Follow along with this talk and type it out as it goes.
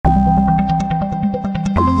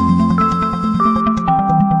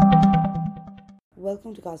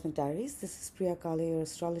welcome to Cosmic Diaries. This is Priya Kale, your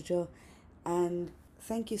astrologer, and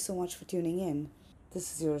thank you so much for tuning in.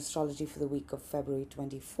 This is your astrology for the week of February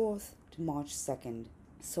 24th to March 2nd.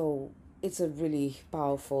 So, it's a really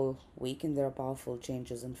powerful week, and there are powerful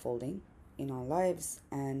changes unfolding in our lives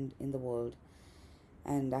and in the world.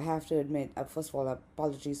 And I have to admit, first of all,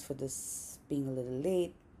 apologies for this being a little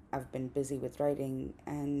late. I've been busy with writing,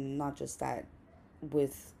 and not just that,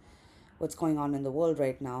 with what's going on in the world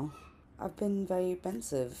right now. I've been very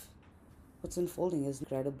pensive. What's unfolding is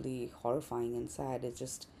incredibly horrifying and sad. It's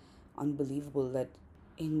just unbelievable that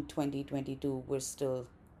in 2022 we're still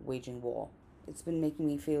waging war. It's been making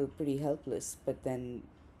me feel pretty helpless, but then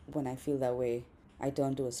when I feel that way, I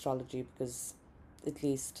turn to astrology because at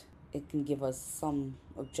least it can give us some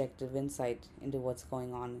objective insight into what's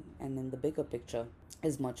going on and in the bigger picture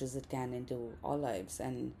as much as it can into our lives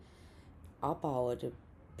and our power to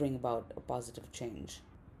bring about a positive change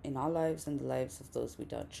in our lives and the lives of those we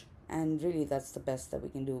touch. And really, that's the best that we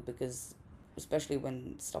can do because, especially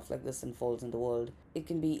when stuff like this unfolds in the world, it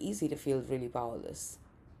can be easy to feel really powerless.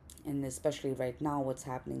 And especially right now, what's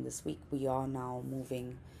happening this week, we are now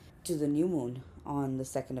moving to the new moon on the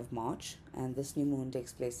 2nd of March, and this new moon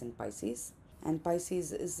takes place in Pisces. And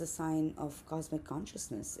Pisces is the sign of cosmic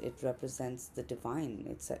consciousness. It represents the divine,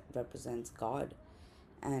 it represents God,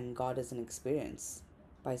 and God is an experience.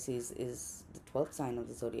 Pisces is the 12th sign of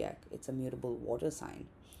the zodiac. It's a mutable water sign.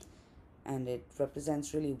 And it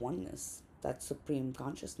represents really oneness, that supreme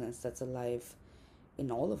consciousness that's alive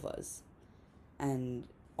in all of us. And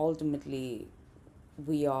ultimately,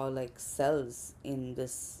 we are like cells in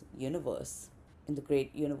this universe, in the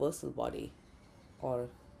great universal body, or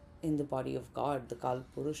in the body of God, the Kal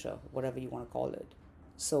Purusha, whatever you want to call it.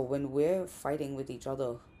 So when we're fighting with each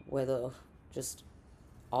other, whether just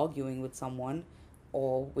arguing with someone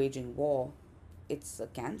or waging war, it's a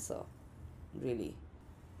cancer, really.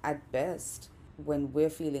 At best, when we're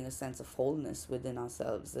feeling a sense of wholeness within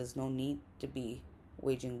ourselves, there's no need to be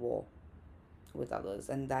waging war with others.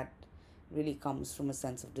 And that really comes from a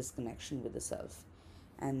sense of disconnection with the self.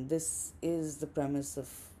 And this is the premise of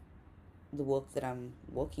the work that I'm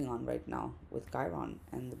working on right now with Chiron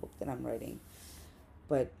and the book that I'm writing.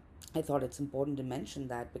 But I thought it's important to mention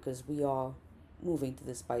that because we are moving to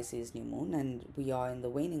this Pisces new moon and we are in the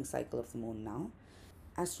waning cycle of the moon now.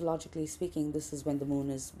 Astrologically speaking, this is when the moon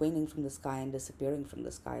is waning from the sky and disappearing from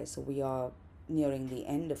the sky. So we are nearing the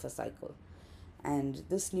end of a cycle. And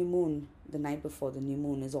this new moon, the night before the new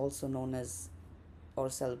moon, is also known as or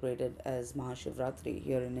celebrated as Mahashivratri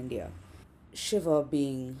here in India. Shiva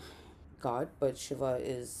being God, but Shiva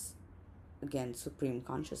is again supreme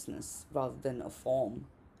consciousness rather than a form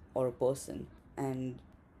or a person. And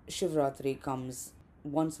Shivratri comes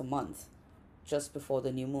once a month, just before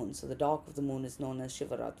the new moon. So the dark of the moon is known as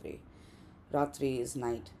Shivaratri. Ratri is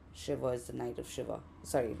night. Shiva is the night of Shiva.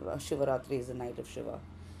 Shivaratri is the night of Shiva.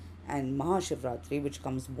 And Mahashivratri, which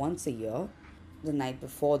comes once a year, the night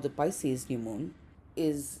before the Pisces new moon,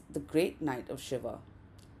 is the great night of Shiva.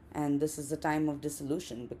 And this is the time of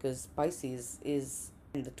dissolution because Pisces is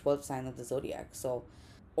in the 12th sign of the zodiac. So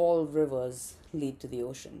all rivers lead to the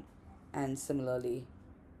ocean. And similarly,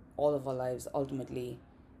 all of our lives ultimately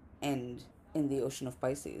end in the ocean of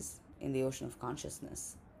Pisces, in the ocean of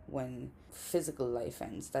consciousness. When physical life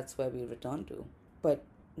ends, that's where we return to. But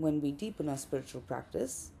when we deepen our spiritual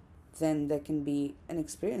practice, then there can be an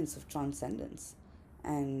experience of transcendence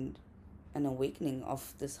and an awakening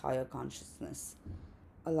of this higher consciousness,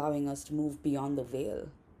 allowing us to move beyond the veil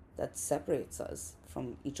that separates us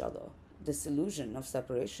from each other. This illusion of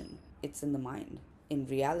separation, it's in the mind. In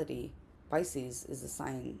reality, Pisces is a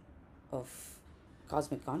sign of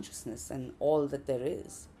cosmic consciousness and all that there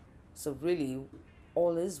is. So really,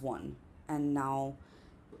 all is one. And now,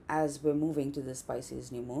 as we're moving to this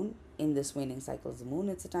Pisces new moon, in this waning cycle of the moon,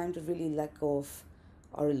 it's a time to really let go of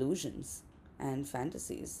our illusions and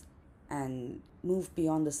fantasies and move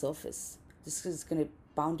beyond the surface. This is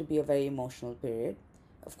bound to be a very emotional period.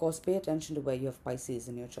 Of course, pay attention to where you have Pisces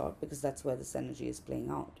in your chart because that's where this energy is playing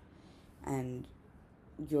out. And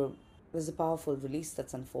there's a powerful release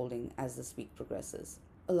that's unfolding as this week progresses,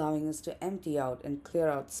 allowing us to empty out and clear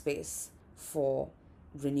out space for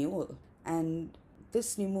renewal. And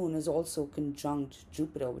this new moon is also conjunct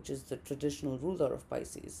Jupiter, which is the traditional ruler of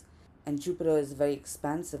Pisces. And Jupiter is very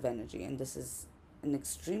expansive energy, and this is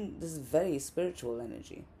very spiritual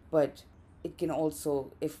energy. But it can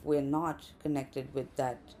also, if we're not connected with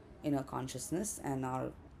that inner consciousness and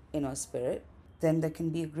our inner spirit, then there can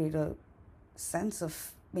be a greater sense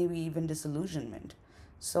of maybe even disillusionment.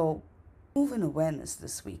 So move in awareness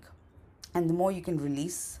this week. And the more you can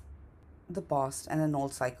release the past and an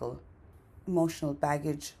old cycle, emotional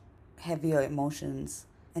baggage, heavier emotions,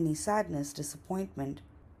 any sadness, disappointment,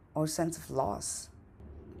 or sense of loss.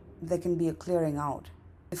 There can be a clearing out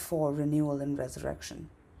before renewal and resurrection.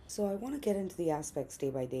 So I want to get into the aspects day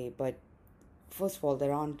by day, but first of all,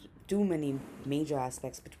 there aren't too many major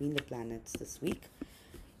aspects between the planets this week.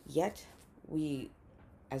 Yet,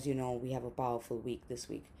 as you know, we have a powerful week this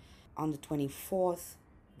week. On the 24th,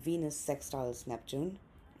 Venus sextiles Neptune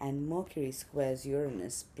and Mercury squares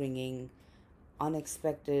Uranus, bringing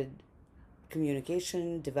unexpected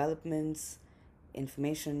communication, developments,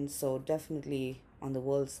 information. So, definitely on the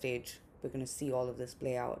world stage, we're going to see all of this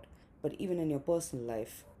play out. But even in your personal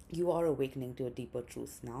life, you are awakening to a deeper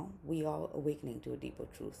truth now. We are awakening to a deeper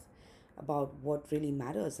truth about what really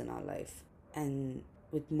matters in our life. And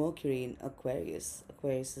with Mercury in Aquarius,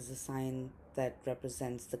 Aquarius is a sign that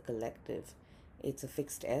represents the collective. It's a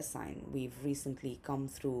fixed air sign. We've recently come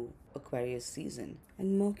through Aquarius season,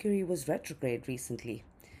 and Mercury was retrograde recently.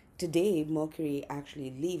 Today, Mercury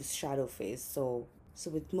actually leaves shadow phase. So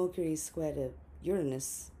with Mercury square to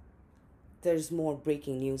Uranus, there's more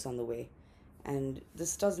breaking news on the way. And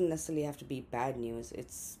this doesn't necessarily have to be bad news,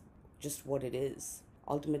 it's just what it is.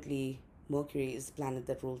 Ultimately, Mercury is the planet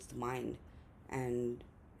that rules the mind. And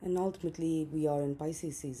and ultimately, we are in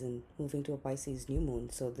Pisces season, moving to a Pisces new moon.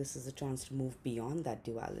 So this is a chance to move beyond that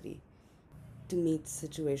duality, to meet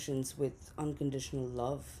situations with unconditional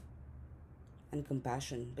love and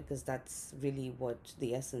compassion, because that's really what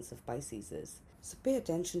the essence of Pisces is. So pay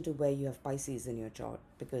attention to where you have Pisces in your chart,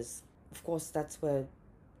 because of course that's where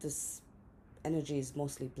this energy is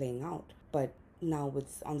mostly playing out. But now,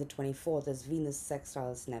 with on the 24th, as Venus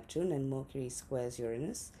sextiles Neptune and Mercury squares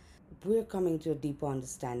Uranus, we're coming to a deeper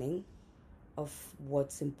understanding of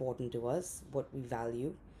what's important to us, what we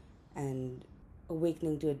value, and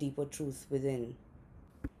awakening to a deeper truth within.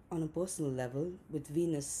 On a personal level, with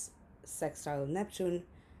Venus sextile Neptune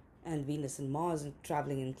and Venus and Mars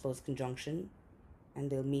traveling in close conjunction, and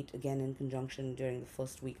they'll meet again in conjunction during the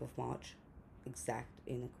first week of March, exact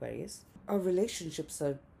in Aquarius. Our relationships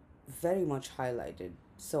are very much highlighted.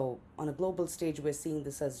 So, on a global stage, we're seeing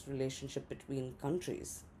this as relationship between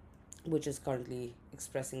countries, which is currently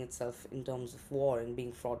expressing itself in terms of war and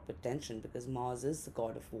being fraught with tension, because Mars is the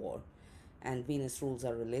god of war and Venus rules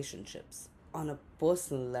our relationships. On a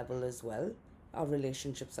personal level as well, our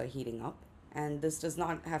relationships are heating up, and this does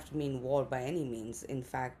not have to mean war by any means. In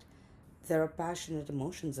fact, there are passionate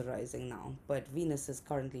emotions arising now, but Venus is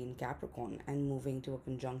currently in Capricorn and moving to a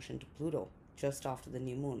conjunction to Pluto just after the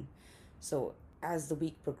new moon. So, as the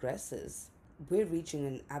week progresses, we're reaching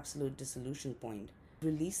an absolute dissolution point,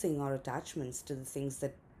 releasing our attachments to the things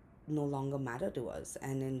that no longer matter to us.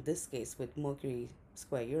 And in this case, with Mercury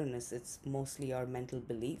square Uranus, it's mostly our mental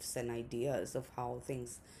beliefs and ideas of how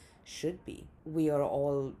things should be. We are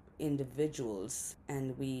all individuals,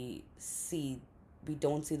 and we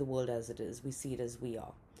don't see the world as it is, we see it as we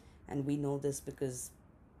are. And we know this because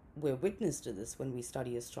we're witness to this when we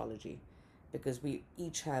study astrology, because we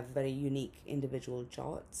each have very unique individual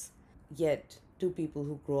charts. Yet, two people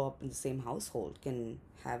who grow up in the same household can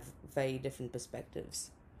have very different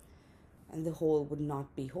perspectives, and the whole would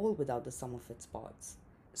not be whole without the sum of its parts.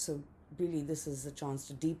 So, really, this is a chance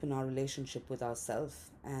to deepen our relationship with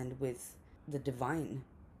ourselves and with the divine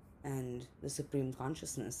and the supreme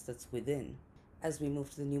consciousness that's within. As we move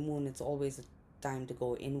to the new moon, it's always a time to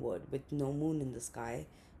go inward. With no moon in the sky,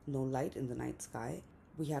 no light in the night sky,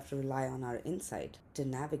 we have to rely on our insight to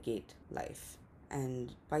navigate life.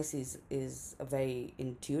 And Pisces is a very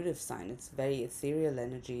intuitive sign, it's very ethereal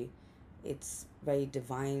energy, it's very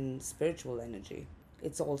divine, spiritual energy.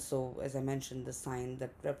 It's also, as I mentioned, the sign that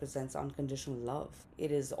represents unconditional love.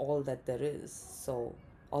 It is all that there is. So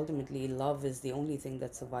ultimately, love is the only thing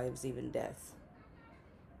that survives even death.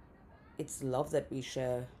 It's love that we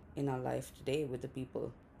share in our life today with the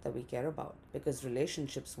people that we care about, because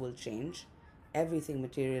relationships will change, everything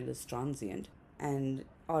material is transient, and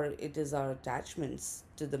it is our attachments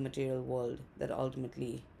to the material world that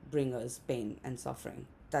ultimately bring us pain and suffering.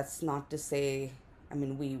 That's not to say, I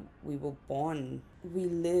mean, we were born, we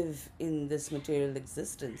live in this material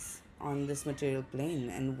existence on this material plane,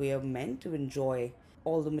 and we are meant to enjoy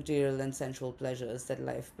all the material and sensual pleasures that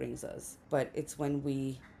life brings us. But it's when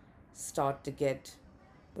we start to get,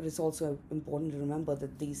 but it's also important to remember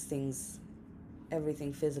that these things,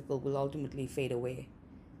 everything physical, will ultimately fade away.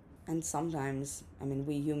 And sometimes, I mean,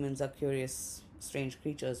 we humans are curious, strange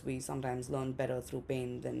creatures. We sometimes learn better through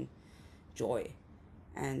pain than joy.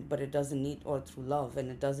 But it doesn't need, or through love, and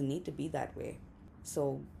it doesn't need to be that way.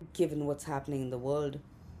 So, given what's happening in the world,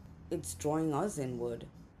 it's drawing us inward.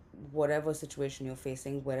 Whatever situation you're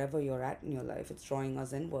facing, wherever you're at in your life, it's drawing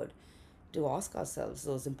us inward to ask ourselves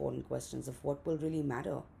those important questions of what will really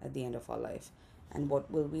matter at the end of our life and what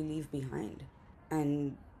will we leave behind.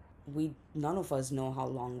 And we none of us know how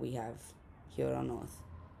long we have here on earth.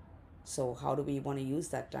 So how do we want to use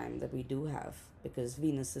that time that we do have? Because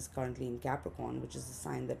Venus is currently in Capricorn, which is the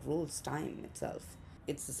sign that rules time itself.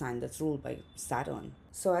 It's the sign that's ruled by Saturn.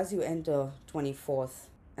 So as you enter 24th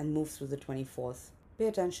and move through the 24th, pay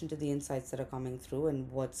attention to the insights that are coming through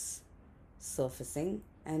and what's surfacing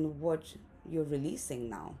and what you're releasing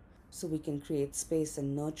now, so we can create space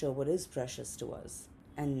and nurture what is precious to us.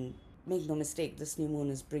 And make no mistake, this new moon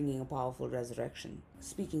is bringing a powerful resurrection.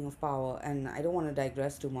 Speaking of power, and I don't want to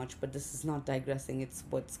digress too much, but this is not digressing, it's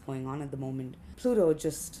what's going on at the moment. Pluto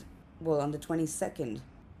on the 22nd,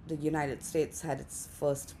 the United States had its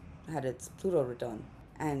Pluto return.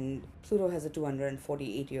 And Pluto has a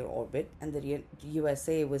 248-year orbit, and the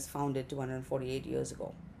USA was founded 248 years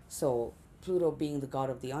ago. So Pluto being the god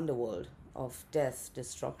of the underworld, of death,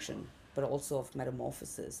 destruction, but also of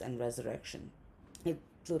metamorphosis and resurrection.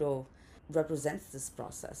 Pluto represents this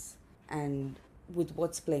process. And with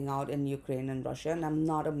what's playing out in Ukraine and Russia, and I'm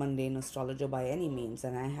not a mundane astrologer by any means,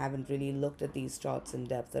 and I haven't really looked at these charts in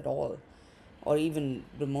depth at all, or even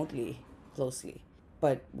remotely closely.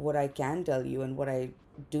 But what I can tell you and what I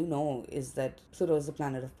do know is that Pluto is a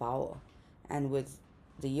planet of power. And with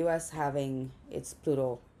the US having its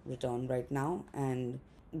Pluto return right now and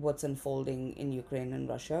what's unfolding in Ukraine and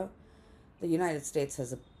Russia, the United States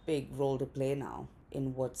has a big role to play now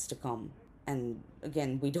in what's to come. And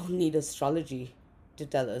again, we don't need astrology to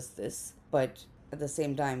tell us this, but at the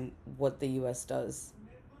same time, what the US does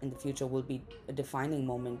in the future will be a defining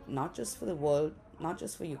moment, not just for the world, not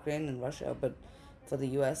just for Ukraine and Russia, but for the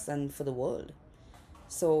US and for the world.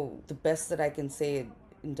 So the best that I can say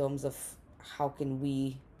in terms of how can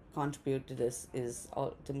we contribute to this is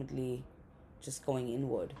ultimately just going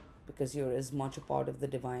inward, because you're as much a part of the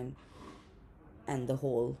divine and the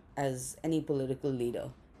whole as any political leader.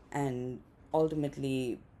 And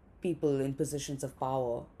ultimately, people in positions of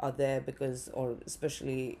power are there because, or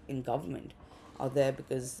especially in government, are there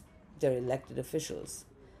because they're elected officials.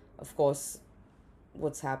 Of course,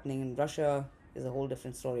 what's happening in Russia is a whole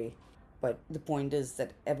different story. But the point is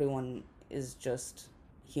that everyone is just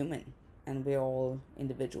human and we're all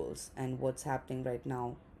individuals. And what's happening right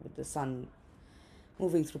now with the sun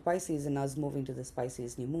moving through Pisces and us moving to this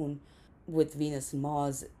Pisces new moon, with Venus and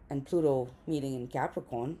Mars and Pluto meeting in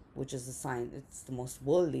Capricorn, which is a sign, it's the most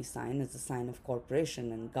worldly sign, it's a sign of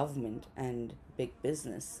corporation and government and big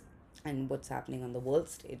business and what's happening on the world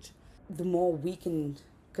stage. The more we can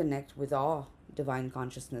connect with our divine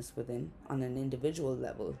consciousness within on an individual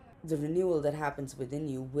level, the renewal that happens within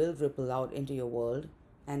you will ripple out into your world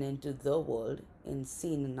and into the world in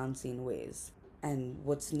seen and unseen ways. And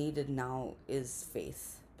what's needed now is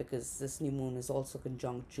faith, because this new moon is also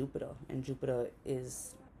conjunct Jupiter, and Jupiter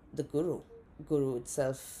is the guru. Guru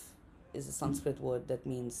itself is a Sanskrit word that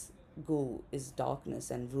means gu is darkness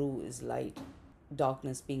and ru is light,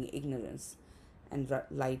 darkness being ignorance and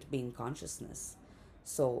light being consciousness.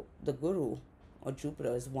 So the guru or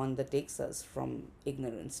Jupiter is one that takes us from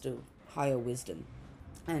ignorance to higher wisdom.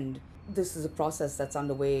 And this is a process that's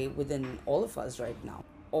underway within all of us right now.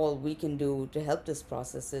 All we can do to help this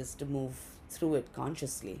process is to move through it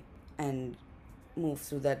consciously and move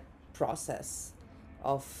through that process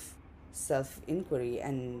of self-inquiry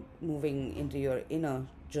and moving into your inner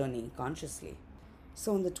journey consciously.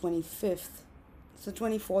 So on the 25th, so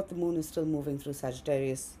 24th, the moon is still moving through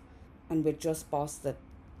Sagittarius, and we're just past that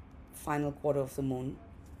final quarter of the moon,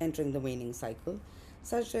 entering the waning cycle.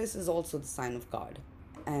 Sagittarius is also the sign of God,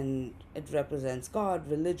 and it represents God,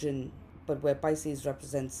 religion, but where Pisces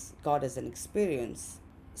represents God as an experience,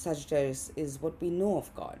 Sagittarius is what we know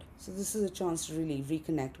of God. So this is a chance to really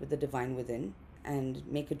reconnect with the divine within and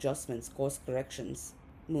make adjustments, course corrections,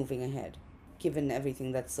 moving ahead, given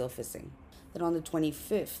everything that's surfacing. Then on the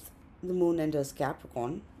 25th, the moon enters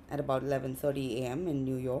Capricorn at about 11:30 a.m. in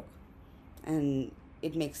New York, and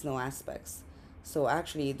it makes no aspects. So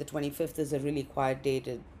actually, the 25th is a really quiet day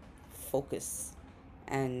to focus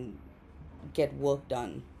and get work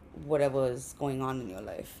done, whatever is going on in your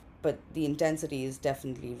life. But the intensity is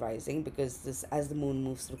definitely rising, because this, as the moon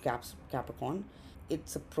moves through Capricorn,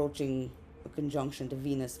 it's approaching a conjunction to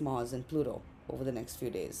Venus, Mars, and Pluto over the next few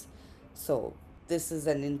days. So this is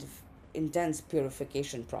an intense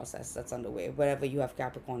purification process that's underway wherever you have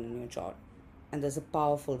Capricorn in your chart. And there's a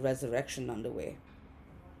powerful resurrection underway.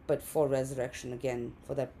 But for resurrection, again,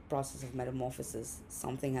 for that process of metamorphosis,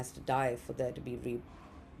 something has to die for there to be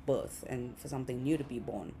rebirth and for something new to be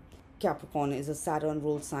born. Capricorn is a Saturn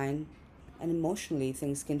ruled sign, and emotionally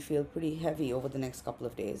things can feel pretty heavy over the next couple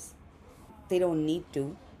of days. They don't need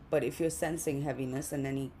to, but if you're sensing heaviness and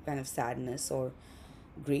any kind of sadness or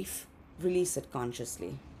grief, release it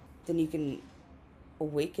consciously. Then you can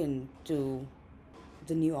awaken to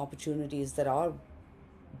the new opportunities that are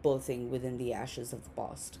birthing within the ashes of the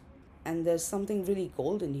past. And there's something really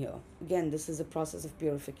golden here. Again, this is a process of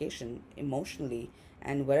purification emotionally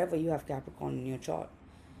and wherever you have Capricorn in your chart.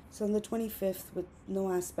 So on the 25th, with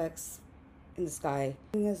no aspects in the sky,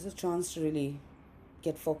 giving us a chance to really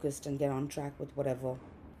get focused and get on track with whatever,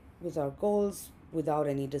 with our goals, without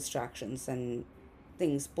any distractions and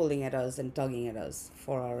things pulling at us and tugging at us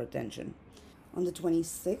for our attention. On the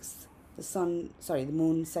 26th, the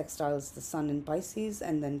moon sextiles the sun in Pisces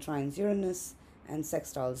and then trines Uranus and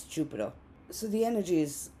sextiles Jupiter. So the energy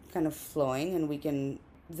is kind of flowing, and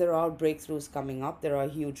there are breakthroughs coming up, there are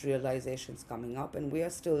huge realizations coming up, and we are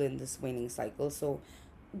still in this waning cycle. So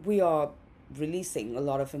we are releasing a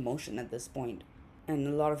lot of emotion at this point and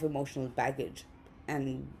a lot of emotional baggage.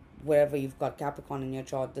 And wherever you've got Capricorn in your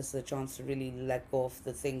chart, this is a chance to really let go of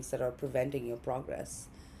the things that are preventing your progress.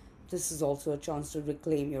 This is also a chance to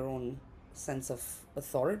reclaim your own sense of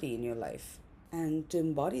authority in your life and to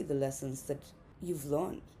embody the lessons that you've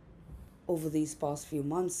learned over these past few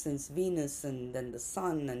months, since Venus and then the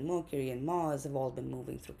Sun and Mercury and Mars have all been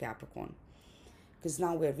moving through Capricorn. Because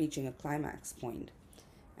now we're reaching a climax point.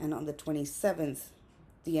 And on the 27th,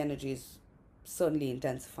 the energy is certainly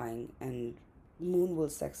intensifying, and the moon will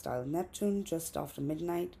sextile Neptune just after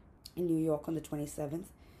midnight in New York on the 27th.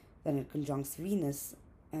 Then it conjuncts Venus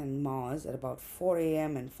and Mars at about 4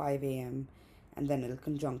 a.m. and 5 a.m. And then it'll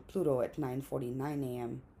conjunct Pluto at 9:49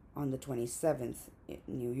 a.m. on the 27th in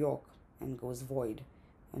New York and goes void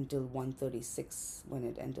until 1:36 when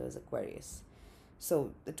it enters Aquarius.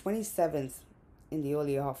 So the 27th in the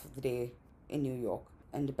early half of the day in New York,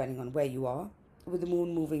 and depending on where you are, with the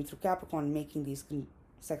moon moving through Capricorn, making these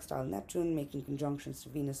sextile Neptune, making conjunctions to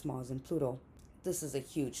Venus, Mars, and Pluto, this is a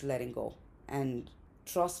huge letting go. And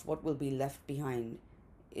trust what will be left behind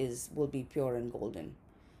will be pure and golden.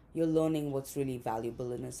 You're learning what's really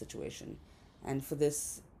valuable in a situation. And for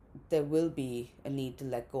this, there will be a need to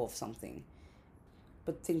let go of something.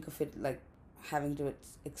 But think of it like having to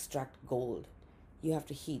extract gold. You have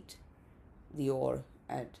to heat the ore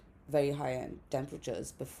at very high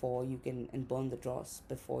temperatures before you can, and burn the dross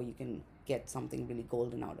before you can get something really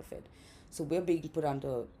golden out of it. So we're being put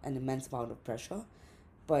under an immense amount of pressure,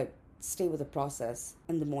 but stay with the process,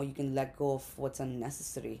 and the more you can let go of what's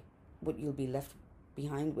unnecessary, what you'll be left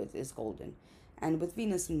behind with is golden. And with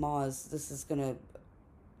Venus and Mars, this is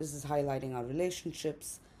highlighting our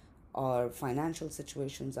relationships, our financial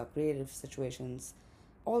situations, our creative situations,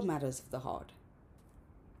 all matters of the heart.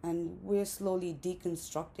 And we're slowly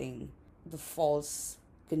deconstructing the false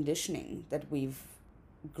conditioning that we've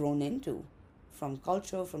grown into from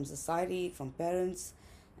culture, from society, from parents,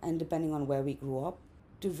 and depending on where we grew up,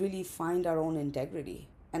 to really find our own integrity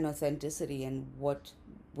and authenticity and what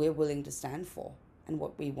we're willing to stand for and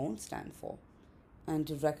what we won't stand for, and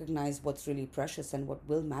to recognize what's really precious and what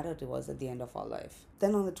will matter to us at the end of our life.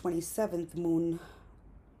 Then on the 27th, moon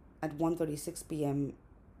at 1:36 p.m.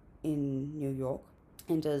 in New York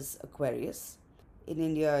enters Aquarius. In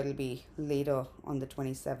India, it'll be later on the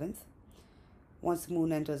 27th. Once the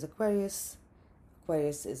moon enters Aquarius,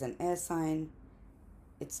 Aquarius is an air sign.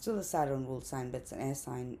 It's still a Saturn ruled sign, but it's an air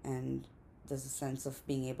sign, and there's a sense of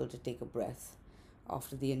being able to take a breath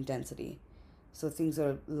after the intensity. So things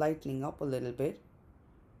are lightening up a little bit,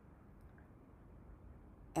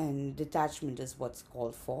 and detachment is what's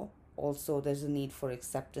called for. Also, there's a need for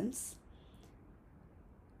acceptance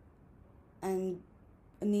and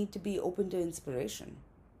a need to be open to inspiration.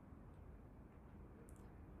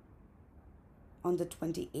 On the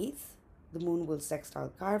 28th, the moon will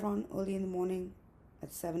sextile Chiron early in the morning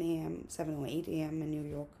at 7 or 8 a.m. in New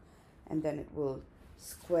York, and then it will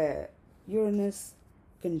square Uranus,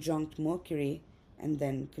 conjunct Mercury, and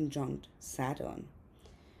then conjunct Saturn.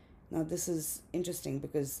 Now this is interesting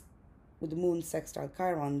because with the moon sextile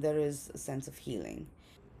Chiron, there is a sense of healing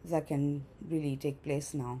that can really take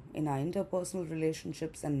place now in our interpersonal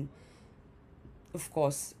relationships, and of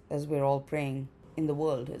course, as we're all praying, in the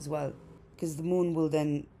world as well. Because the moon will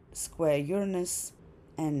then square Uranus,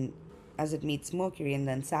 and as it meets Mercury and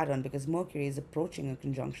then Saturn, because Mercury is approaching a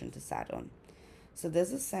conjunction to Saturn. So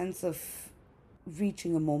there's a sense of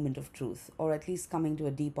reaching a moment of truth, or at least coming to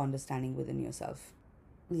a deep understanding within yourself.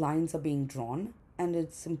 Lines are being drawn, and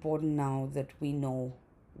it's important now that we know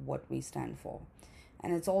what we stand for.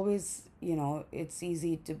 And it's always, it's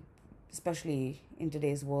easy to, especially in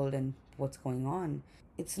today's world and what's going on,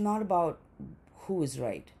 it's not about who is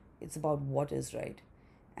right. It's about what is right.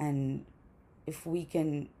 And if we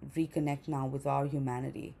can reconnect now with our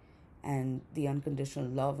humanity and the unconditional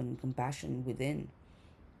love and compassion within,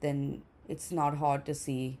 then it's not hard to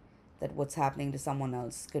see that what's happening to someone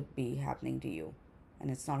else could be happening to you. And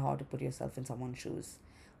it's not hard to put yourself in someone's shoes.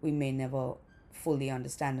 We may never fully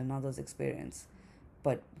understand another's experience,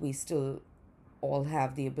 but we still all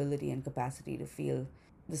have the ability and capacity to feel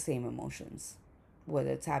the same emotions, whether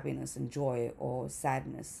it's happiness and joy or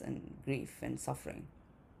sadness and grief and suffering.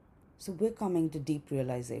 So we're coming to deep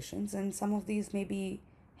realizations, and some of these may be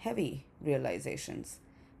heavy realizations,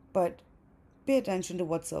 but pay attention to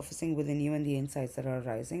what's surfacing within you and the insights that are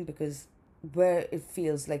arising, because where it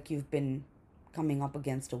feels like you've been coming up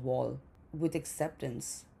against a wall, with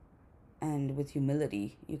acceptance and with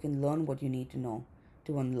humility, you can learn what you need to know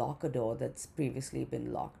to unlock a door that's previously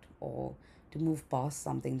been locked, or to move past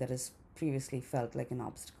something that has previously felt like an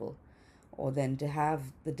obstacle, or then to have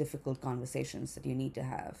the difficult conversations that you need to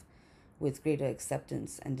have with greater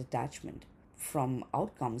acceptance and detachment from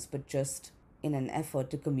outcomes, but just in an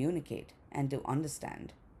effort to communicate and to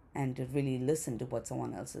understand and to really listen to what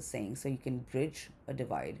someone else is saying, so you can bridge a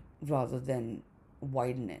divide rather than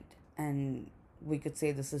widen it. And we could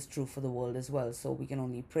say this is true for the world as well, so we can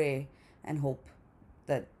only pray and hope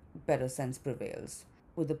that better sense prevails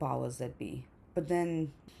with the powers that be. But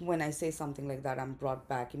then when I say something like that, I'm brought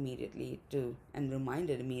back immediately to and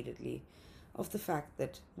reminded immediately of the fact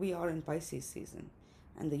that we are in Pisces season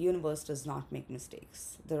and the universe does not make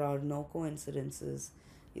mistakes. There are no coincidences.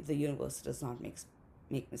 The universe does not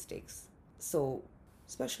make mistakes. So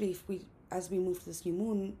especially if we, as we move to this new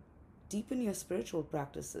moon, deepen your spiritual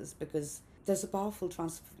practices, because there's a powerful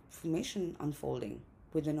transformation unfolding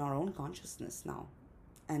within our own consciousness now,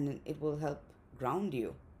 and it will help ground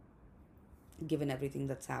you given everything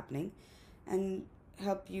that's happening, and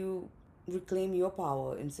help you reclaim your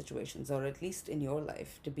power in situations, or at least in your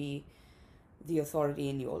life, to be the authority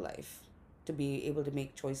in your life, to be able to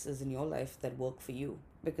make choices in your life that work for you,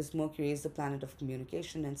 because Mercury is the planet of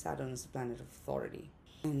communication and Saturn is the planet of authority.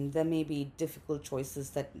 And there may be difficult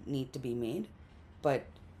choices that need to be made, but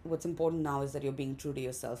what's important now is that you're being true to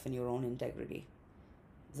yourself and your own integrity.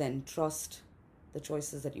 Then trust the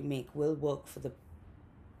choices that you make will work for the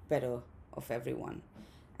better of everyone.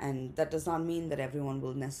 And that does not mean that everyone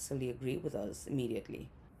will necessarily agree with us immediately,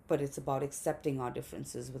 but it's about accepting our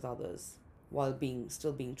differences with others while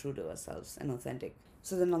still being true to ourselves and authentic.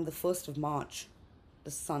 So then on the 1st of March,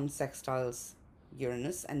 the Sun sextiles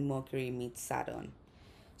Uranus and Mercury meets Saturn.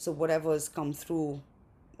 So whatever has come through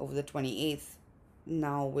over the 28th,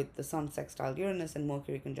 now with the Sun sextile Uranus and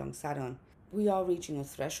Mercury conjunct Saturn, we are reaching a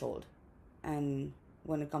threshold. And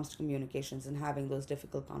when it comes to communications and having those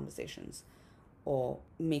difficult conversations or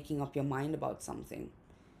making up your mind about something.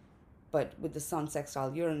 But with the Sun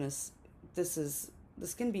sextile Uranus, this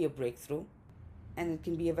can be a breakthrough, and it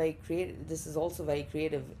can be this is also very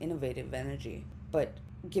creative, innovative energy. But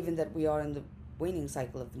given that we are in the waning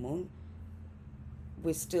cycle of the moon,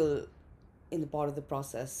 we're still in the part of the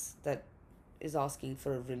process that is asking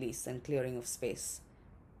for a release and clearing of space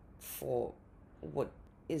for what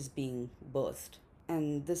is being birthed.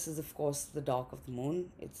 And this is, of course, the dark of the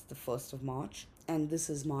moon. It's the 1st of March, and this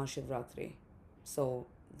is Mahashivratri. So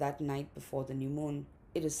that night before the new moon,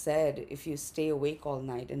 it is said if you stay awake all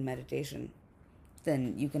night in meditation,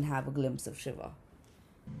 then you can have a glimpse of Shiva.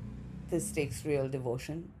 This takes real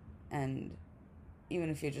devotion, and even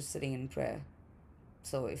if you're just sitting in prayer.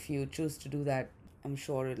 So if you choose to do that, I'm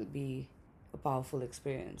sure it'll be a powerful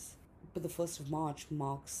experience. But the 1st of March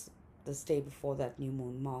marks, this day before that new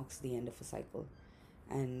moon marks the end of a cycle.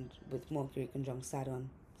 And with Mercury conjunct Saturn,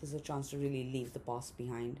 there's a chance to really leave the past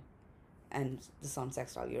behind. And the Sun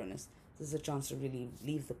sextile Uranus, there's a chance to really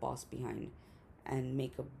leave the past behind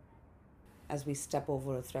and as we step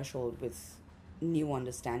over a threshold with new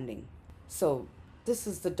understanding. So this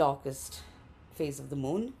is the darkest phase of the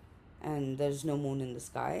moon, and there's no moon in the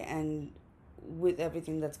sky. And with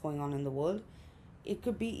everything that's going on in the world, it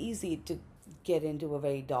could be easy to get into a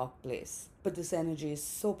very dark place. But this energy is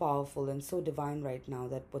so powerful and so divine right now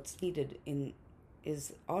that what's needed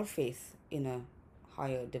is our faith in a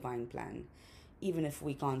higher divine plan, even if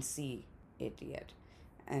we can't see it yet.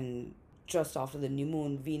 And just after the new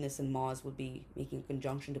moon, Venus and Mars will be making a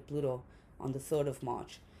conjunction to Pluto on the 3rd of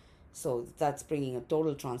March. So that's bringing a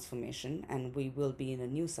total transformation, and we will be in a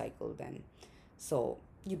new cycle then. So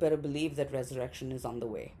you better believe that resurrection is on the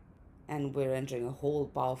way. And we're entering a whole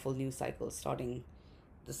powerful new cycle starting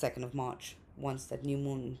the 2nd of March, once that new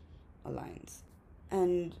moon aligns.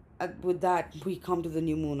 And with that, we come to the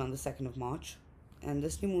new moon on the 2nd of March. And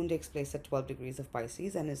this new moon takes place at 12 degrees of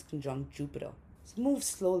Pisces and is conjunct Jupiter. So move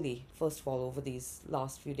slowly, first of all, over these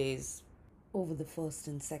last few days. over the first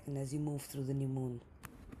and second as you move through the new moon.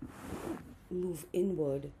 Move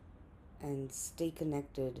inward and stay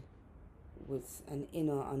connected with an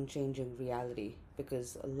inner unchanging reality,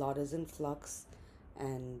 because a lot is in flux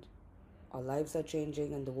and our lives are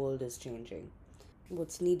changing and the world is changing.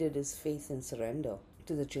 What's needed is faith and surrender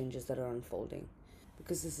to the changes that are unfolding,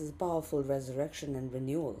 because this is a powerful resurrection and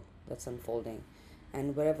renewal that's unfolding.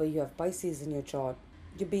 And wherever you have Pisces in your chart,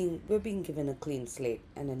 we're being given a clean slate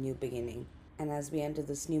and a new beginning. And as we enter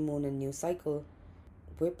this new moon and new cycle,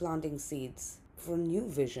 we're planting seeds for a new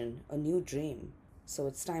vision, a new dream. So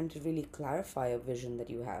it's time to really clarify a vision that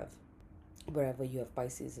you have wherever you have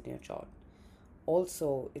Pisces in your chart.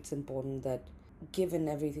 Also, it's important that given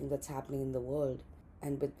everything that's happening in the world,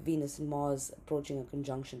 and with Venus and Mars approaching a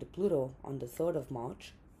conjunction to Pluto on the 3rd of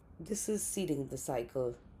March, this is seeding the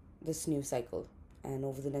cycle, this new cycle. And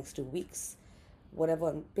over the next 2 weeks,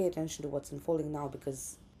 pay attention to what's unfolding now,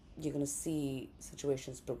 because you're going to see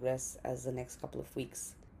situations progress as the next couple of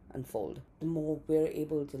weeks unfold. The more we're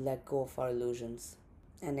able to let go of our illusions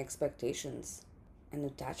and expectations and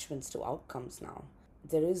attachments to outcomes now,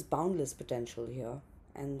 there is boundless potential here,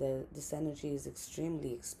 and this energy is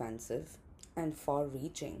extremely expansive and far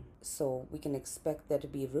reaching. So we can expect there to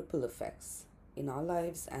be ripple effects in our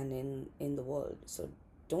lives and in the world. So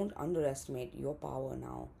don't underestimate your power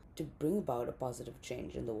now to bring about a positive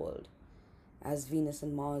change in the world. As Venus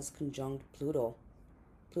and Mars conjunct Pluto,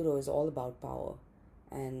 Pluto is all about power.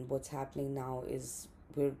 And what's happening now is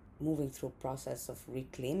we're moving through a process of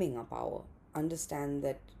reclaiming our power. Understand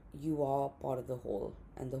that you are part of the whole,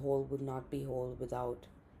 and the whole would not be whole without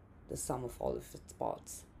the sum of all of its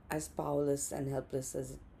parts. As powerless and helpless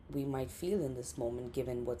as we might feel in this moment,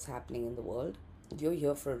 given what's happening in the world, you're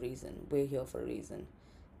here for a reason. We're here for a reason.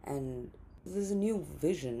 And there's a new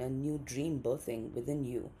vision, a new dream birthing within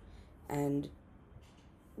you, and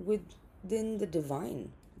within the divine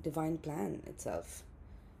plan itself.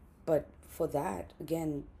 But for that,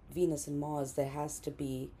 again, Venus and Mars, there has to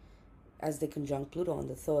be, as they conjunct Pluto on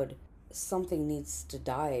the 3rd, something needs to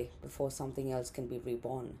die before something else can be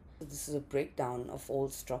reborn. This is a breakdown of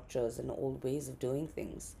old structures and old ways of doing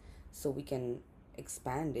things, so we can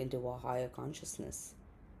expand into a higher consciousness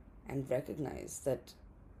and recognize that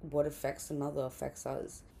what affects another affects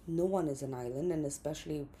us. No one is an island, and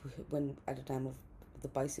especially when at a time of the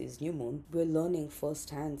Pisces new moon, we're learning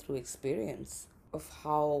firsthand through experience of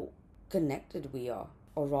how connected we are,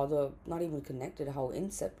 or rather, not even connected, how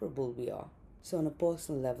inseparable we are. So, on a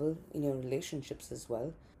personal level, in your relationships as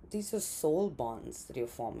well, these are soul bonds that you're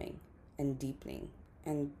forming and deepening.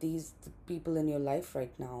 And the people in your life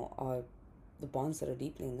right now are the bonds that are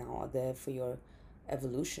deepening now, are there for your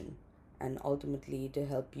evolution and ultimately to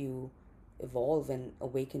help you evolve and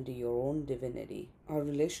awaken to your own divinity. Our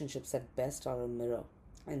relationships at best are a mirror,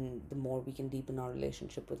 and the more we can deepen our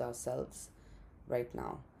relationship with ourselves right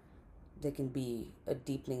now, there can be a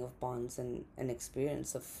deepening of bonds and an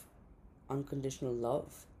experience of unconditional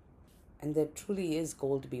love. And there truly is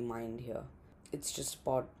gold to be mined here. It's just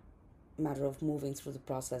about a matter of moving through the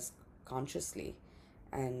process consciously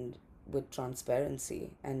and with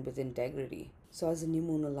transparency and with integrity. So as the new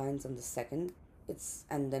moon aligns on the 2nd,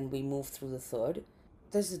 and then we move through the 3rd,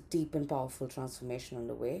 there's a deep and powerful transformation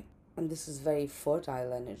underway. And this is very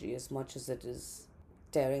fertile energy as much as it is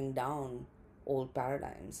tearing down old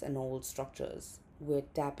paradigms and old structures. We're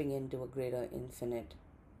tapping into a greater infinite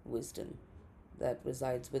wisdom that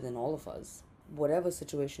resides within all of us. Whatever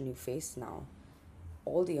situation you face now,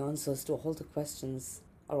 all the answers to all the questions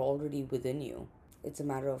are already within you. It's a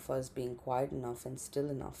matter of us being quiet enough and still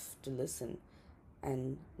enough to listen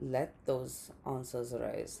and let those answers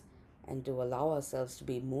arise, and to allow ourselves to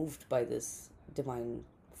be moved by this divine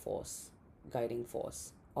force, guiding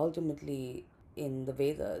force. Ultimately, in the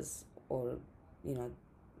Vedas, or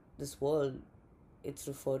this world, it's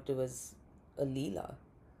referred to as a Leela.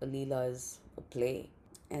 A Leela is a play,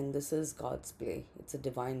 and this is God's play. It's a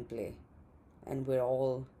divine play, and we're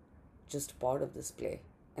all just part of this play,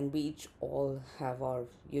 and we each all have our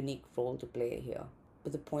unique role to play here.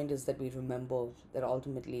 But the point is that we remember that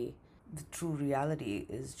ultimately the true reality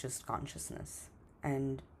is just consciousness.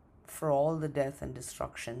 And for all the death and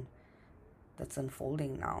destruction that's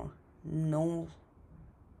unfolding now, no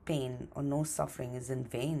pain or no suffering is in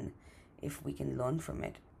vain if we can learn from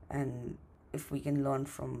it. And if we can learn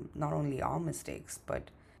from not only our mistakes, but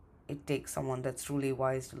it takes someone that's truly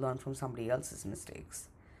wise to learn from somebody else's mistakes.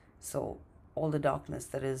 So all the darkness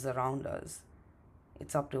that is around us,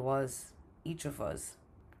 it's up to us, each of us,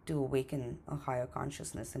 to awaken a higher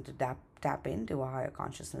consciousness and to tap into a higher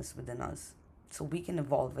consciousness within us, so we can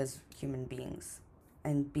evolve as human beings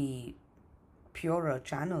and be purer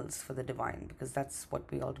channels for the divine, because that's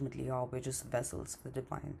what we ultimately are. We're just vessels for the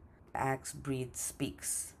divine. Acts, breathes,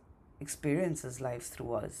 speaks, experiences life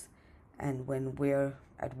through us. And when we're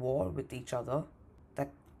at war with each other, that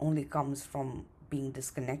only comes from being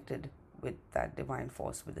disconnected with that divine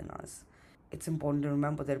force within us. It's important to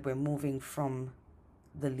remember that we're moving from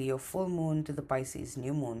the Leo full moon to the Pisces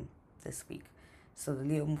new moon this week. So the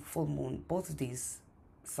Leo full moon, both of these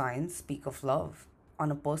signs speak of love on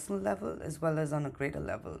a personal level as well as on a greater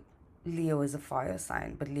level. Leo is a fire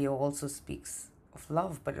sign, but Leo also speaks of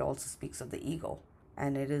love, but it also speaks of the ego.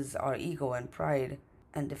 And it is our ego and pride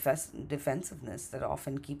and defensiveness that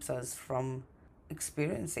often keeps us from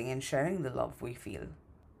experiencing and sharing the love we feel.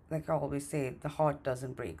 Like I always say, the heart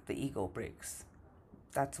doesn't break, the ego breaks.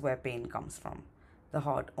 That's where pain comes from. The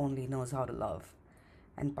heart only knows how to love.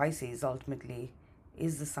 And Pisces ultimately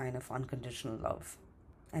is the sign of unconditional love.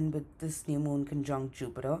 And with this new moon conjunct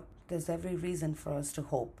Jupiter, there's every reason for us to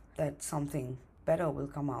hope that something better will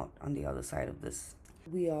come out on the other side of this.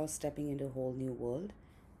 We are stepping into a whole new world,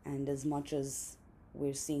 and as much as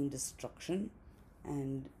we're seeing destruction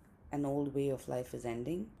and an old way of life is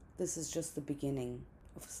ending, this is just the beginning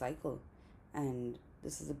of a cycle, and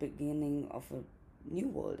this is the beginning of a new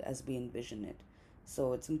world as we envision it.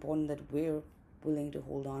 So it's important that we're willing to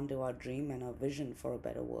hold on to our dream and our vision for a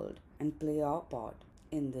better world and play our part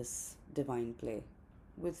in this divine play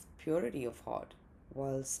with purity of heart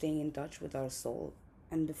while staying in touch with our soul.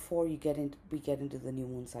 And before we get into the new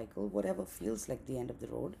moon cycle, whatever feels like the end of the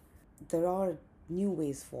road, there are new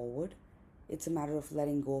ways forward. It's a matter of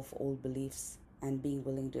letting go of old beliefs and being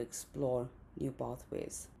willing to explore new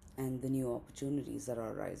pathways and the new opportunities that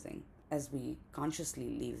are arising as we consciously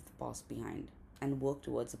leave the past behind and work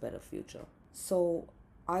towards a better future. So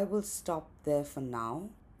I will stop there for now.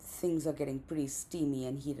 Things are getting pretty steamy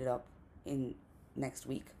and heated up in next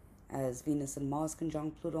week as Venus and Mars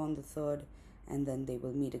conjunct Pluto on the 3rd, and then they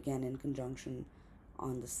will meet again in conjunction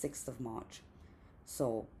on the 6th of March.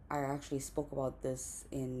 So I actually spoke about this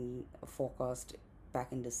in a forecast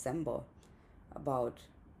back in December about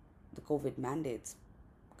the COVID mandates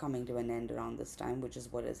coming to an end around this time, which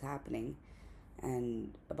is what is happening,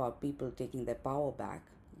 and about people taking their power back.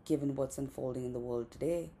 Given what's unfolding in the world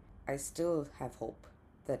today, I still have hope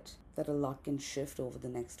that a lot can shift over the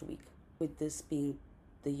next week. With this being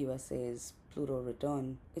the USA's Pluto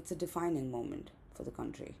return, it's a defining moment for the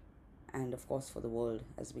country and of course for the world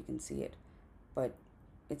as we can see it. But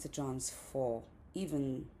it's a chance for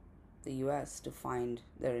even the US to find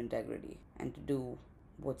their integrity and to do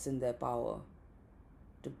what's in their power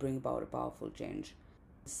to bring about a powerful change,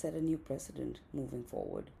 set a new precedent moving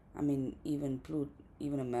forward. I mean, even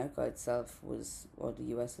America itself or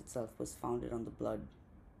the US itself was founded on the blood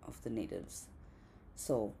of the natives.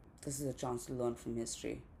 So this is a chance to learn from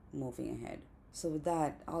history moving ahead. So with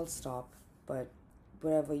that, I'll stop, but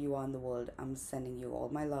wherever you are in the world, I'm sending you all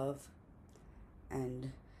my love.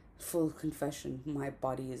 And full confession, my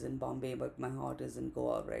body is in Bombay, but my heart is in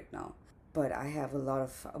Goa right now. But I have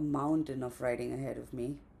a mountain of writing ahead of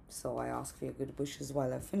me, so I ask for your good wishes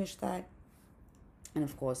while I finish that. And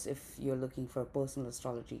of course, if you're looking for a personal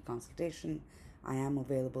astrology consultation, I am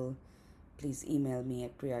available. Please email me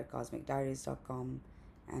at priya@cosmicdiaries.com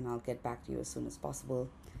and I'll get back to you as soon as possible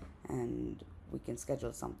and we can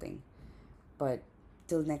schedule something. But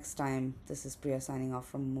till next time, this is Priya signing off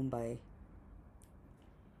from Mumbai.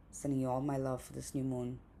 Sending you all my love for this new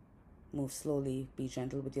moon. Move slowly, be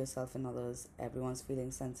gentle with yourself and others. Everyone's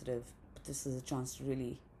feeling sensitive, but this is a chance to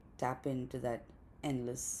really tap into that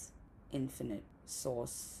endless, infinite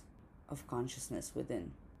source of consciousness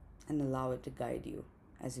within and allow it to guide you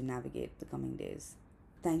as you navigate the coming days.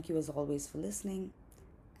 Thank you as always for listening,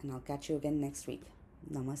 and I'll catch you again next week.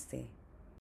 Namaste.